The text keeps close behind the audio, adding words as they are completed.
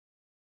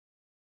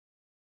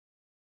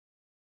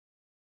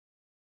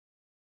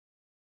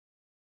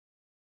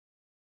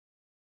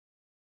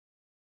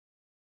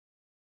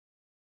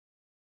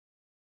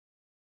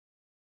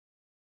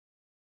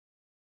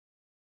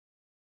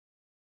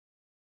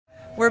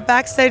We're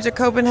backstage at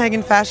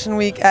Copenhagen Fashion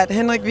Week at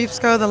Henrik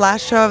Vibskov, the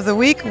last show of the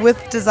week,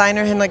 with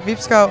designer Henrik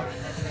Vibskov.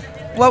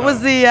 What was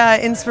the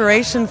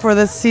inspiration for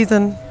this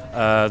season?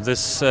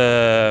 This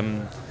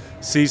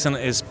season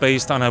is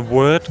based on a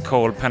word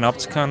called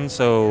panopticon,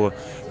 so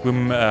we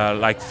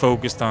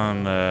focused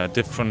on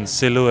different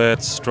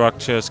silhouettes,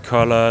 structures,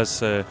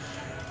 colors,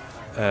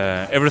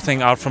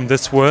 everything out from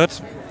this word.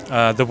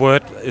 The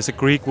word is a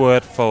Greek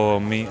word for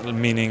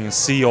meaning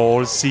see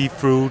all, see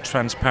through,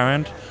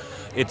 transparent.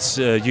 It's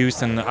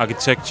used in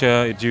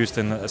architecture, it's used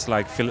in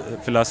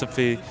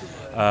philosophy.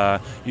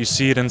 You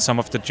see it in some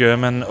of the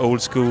German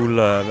old school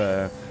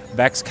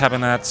wax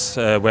cabinets,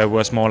 where it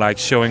was more like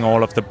showing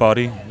all of the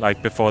body,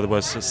 like before there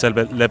was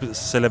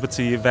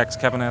celebrity wax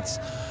cabinets.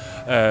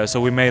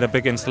 So we made a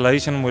big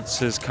installation which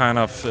is kind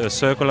of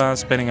circular,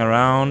 spinning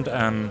around,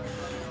 and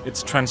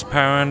it's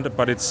transparent,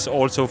 but it's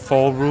also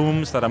 4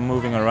 rooms that are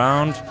moving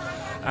around.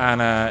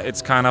 And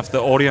it's kind of the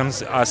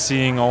audience are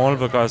seeing all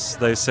because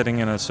they're sitting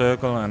in a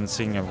circle and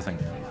seeing everything.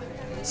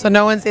 So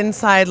no one's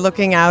inside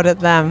looking out at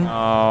them?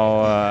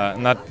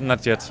 No,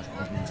 not yet.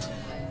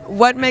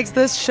 What makes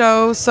this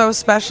show so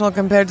special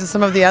compared to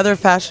some of the other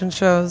fashion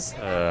shows?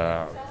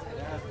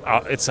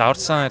 It's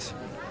outside.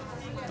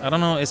 I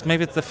don't know,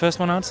 maybe it's the first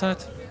one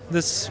outside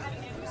this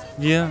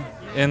year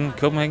in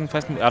Copenhagen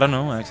Fashion Week. I don't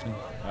know, actually.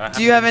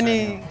 Do you have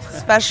any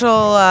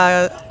special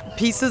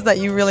pieces that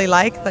you really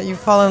like, that you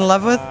fall in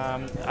love with?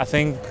 I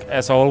think,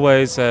 as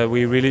always,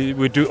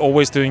 we do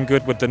always doing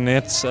good with the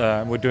knits.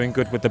 We're doing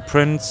good with the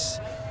prints,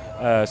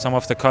 some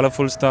of the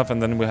colorful stuff,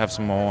 and then we have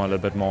some a little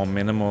bit more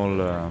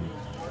minimal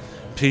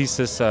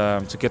pieces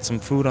to get some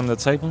food on the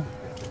table.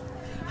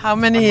 How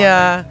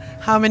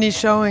many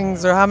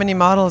showings or how many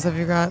models have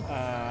you got?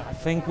 I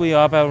think we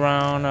are up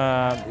around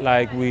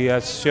we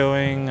are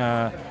showing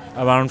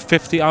around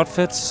 50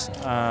 outfits.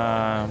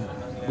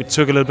 We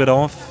took a little bit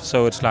off,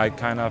 so it's like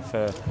kind of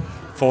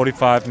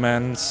 45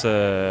 men's,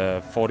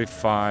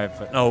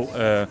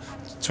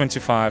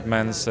 25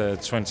 men's,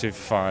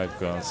 25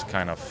 girls,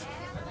 kind of.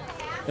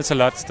 It's a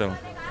lot still.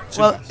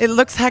 Well, it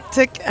looks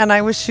hectic, and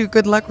I wish you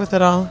good luck with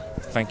it all.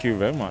 Thank you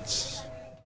very much.